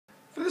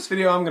this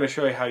video I'm going to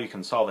show you how you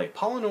can solve a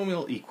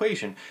polynomial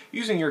equation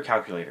using your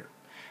calculator.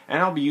 And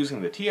I'll be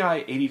using the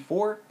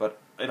Ti-84,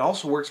 but it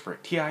also works for a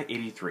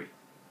Ti-83.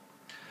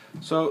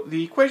 So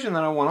the equation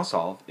that I want to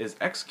solve is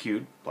x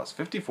cubed plus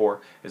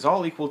 54 is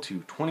all equal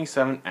to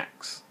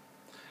 27x.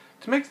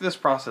 To make this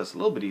process a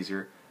little bit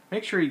easier,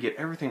 make sure you get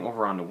everything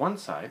over onto one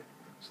side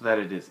so that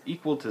it is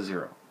equal to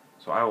 0.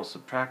 So I will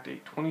subtract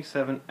a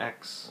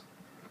 27x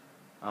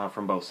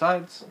from both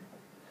sides,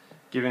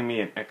 giving me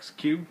an x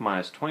cubed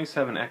minus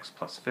 27x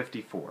plus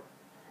 54.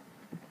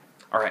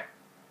 Alright,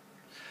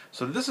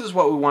 so this is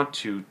what we want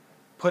to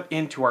put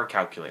into our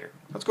calculator.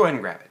 Let's go ahead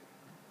and grab it.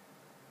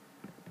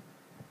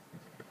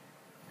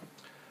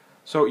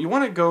 So you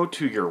want to go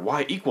to your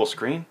y equals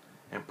screen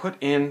and put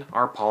in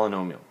our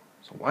polynomial.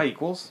 So y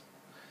equals,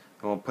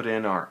 and we'll put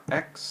in our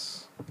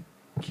x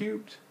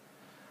cubed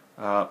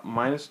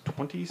minus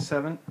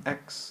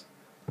 27x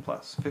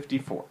plus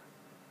 54.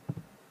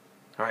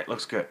 Alright,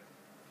 looks good.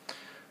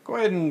 Go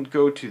ahead and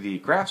go to the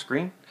graph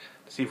screen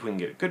to see if we can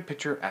get a good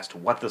picture as to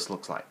what this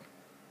looks like.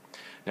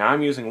 Now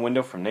I'm using a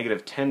window from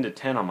negative 10 to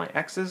 10 on my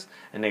x's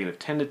and negative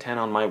 10 to 10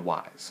 on my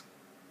y's.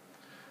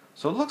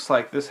 So it looks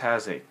like this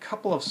has a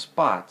couple of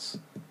spots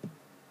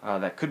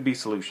that could be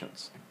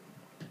solutions.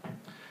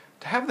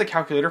 To have the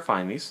calculator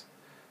find these,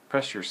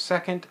 press your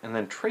second and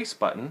then trace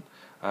button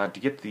to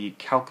get the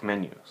calc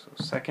menu. So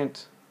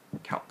second,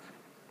 calc.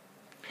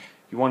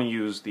 You want to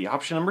use the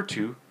option number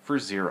 2 for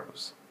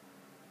zeros.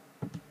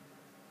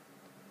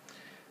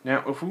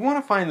 Now if we want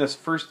to find this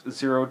first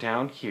zero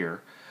down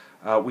here,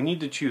 we need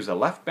to choose a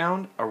left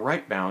bound, a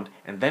right bound,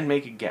 and then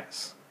make a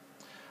guess.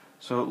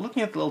 So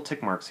looking at the little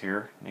tick marks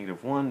here,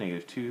 negative 1,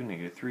 negative 2,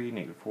 negative 3,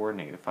 negative 4,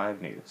 negative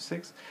 5, negative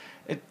 6,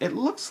 it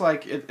looks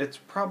like it's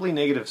probably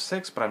negative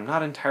 6, but I'm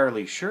not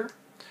entirely sure.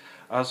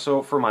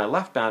 So for my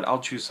left bound, I'll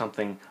choose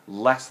something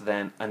less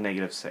than a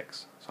negative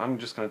 6. So I'm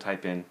just going to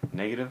type in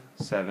negative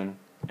 7,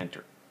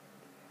 enter.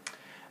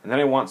 And then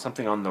I want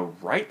something on the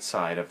right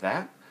side of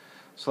that.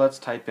 So let's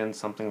type in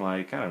something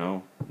like, I don't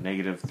know,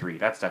 negative 3.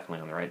 That's definitely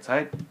on the right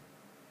side.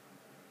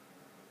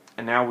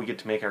 And now we get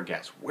to make our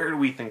guess. Where do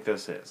we think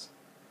this is?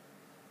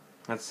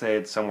 Let's say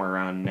it's somewhere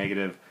around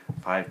negative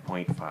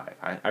 5.5.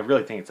 I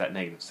really think it's at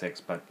negative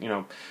 6, but you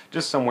know,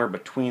 just somewhere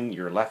between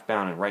your left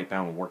bound and right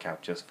bound will work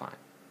out just fine.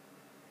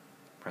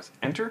 Press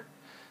enter.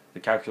 The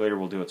calculator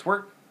will do its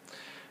work.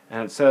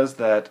 And it says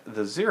that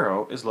the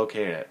 0 is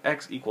located at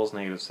x equals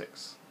negative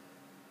 6.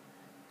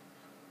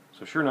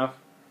 So sure enough,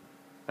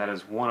 that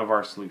is one of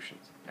our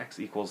solutions. X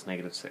equals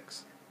negative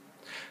 6.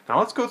 Now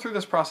let's go through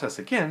this process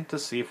again to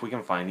see if we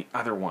can find the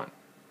other one.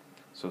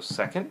 So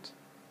second,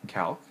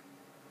 calc,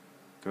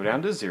 go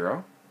down to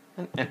 0,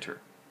 and enter.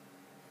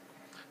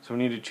 So we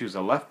need to choose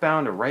a left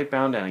bound, a right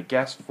bound, and a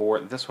guess for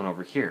this one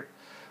over here.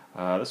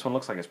 This one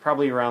looks like it's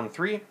probably around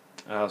 3.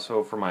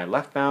 So for my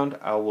left bound,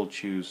 I will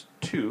choose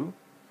 2,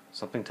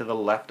 something to the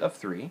left of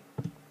 3.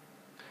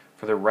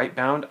 For the right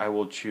bound, I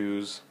will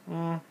choose,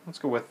 let's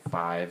go with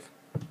 5,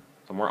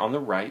 somewhere on the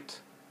right.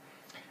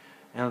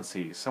 And let's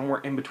see, somewhere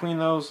in between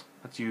those,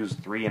 let's use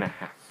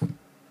 3.5.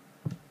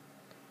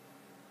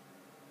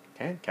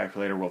 Okay,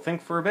 calculator will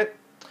think for a bit.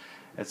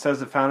 It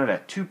says it found it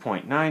at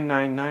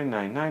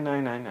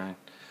 2.999999999.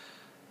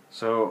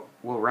 So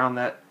we'll round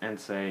that and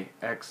say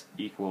x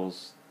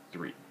equals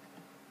 3.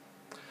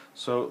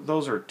 So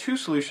those are two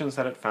solutions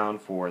that it found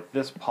for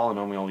this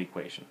polynomial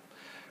equation.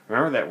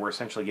 Remember that we're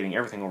essentially getting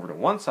everything over to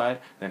one side,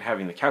 then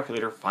having the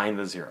calculator find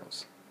the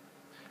zeros.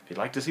 If you'd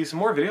like to see some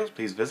more videos,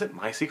 please visit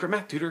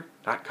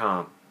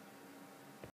mysecretmathtutor.com.